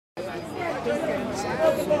So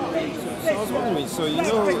I was wondering, so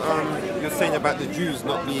you're saying about the Jews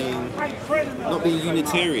not being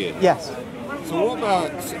Unitarian. Yes. So what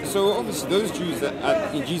about, so obviously those Jews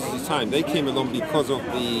that in Jesus' time, they came along because of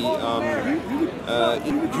the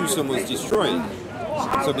Jerusalem was destroyed.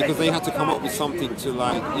 So because they had to come up with something to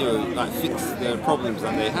fix the problems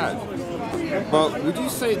that they had. But would you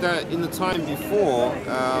say that in the time before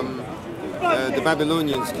the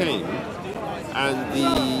Babylonians came and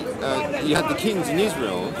you had the kings in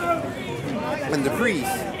Israel and the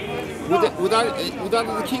priests, would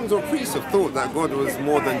either the kings or priests have thought that God was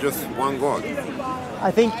more than just one God?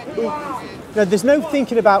 I think there's no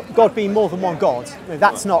thinking about God being more than one God.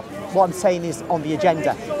 That's not what I'm saying is on the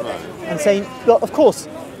agenda. Right. I'm saying, well, of course,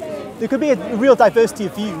 there could be a real diversity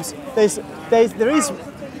of views. There is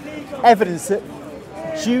evidence that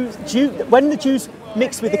when the Jews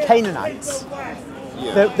mixed with the Canaanites,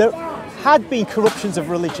 there had been corruptions of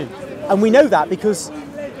religion, and we know that because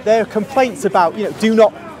there are complaints about do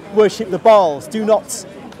not worship the Baals, do not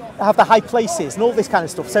have the high places, and all this kind of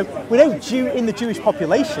stuff. So we know in the Jewish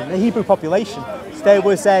population, the Hebrew population, there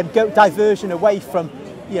was diversion away from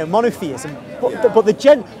monotheism. But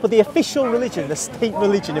the official religion, the state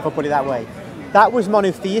religion, if I put it that way, that was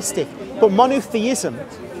monotheistic. But monotheism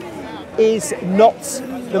is not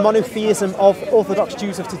the monotheism of Orthodox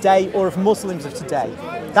Jews of today or of Muslims of today.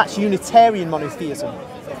 That's Unitarian monotheism.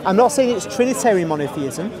 I'm not saying it's Trinitarian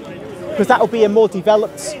monotheism, because that will be a more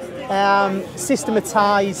developed,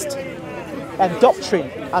 systematized doctrine,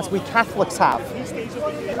 as we Catholics have.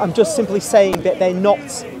 I'm just simply saying that they're not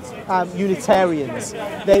Unitarians.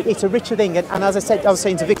 It's a richer thing, and as I was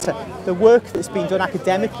saying to Victor, the work that's been done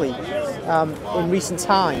academically in recent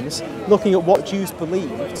times, looking at what Jews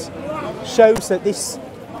believed, shows that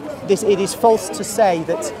it is false to say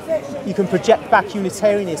that you can project back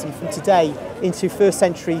Unitarianism from today into the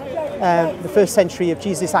first century of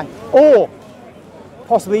Jesus' time, or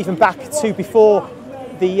possibly even back to before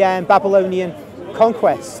the Babylonian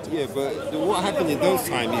conquest. Yeah, but what happened in those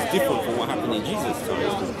times is different from what happened in Jesus'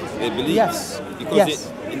 time. They believe. Yes.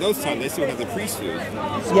 Because in those times they still had the priesthood.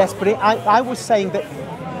 Yes, but I was saying that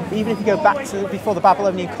even if you go back to before the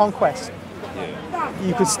Babylonian conquest,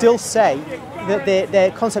 you could still say that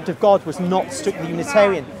their concept of God was not strictly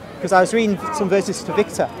Unitarian. Because I was reading some verses to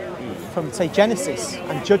Victor from, say, Genesis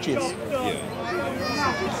and Judges,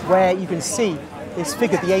 where you can see this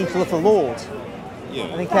figure, the angel of the Lord.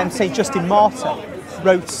 I think St. Justin Martyr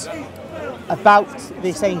wrote about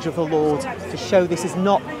this angel of the Lord to show this is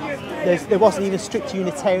not, there wasn't even strict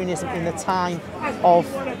Unitarianism in the time of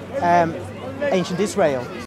ancient Israel.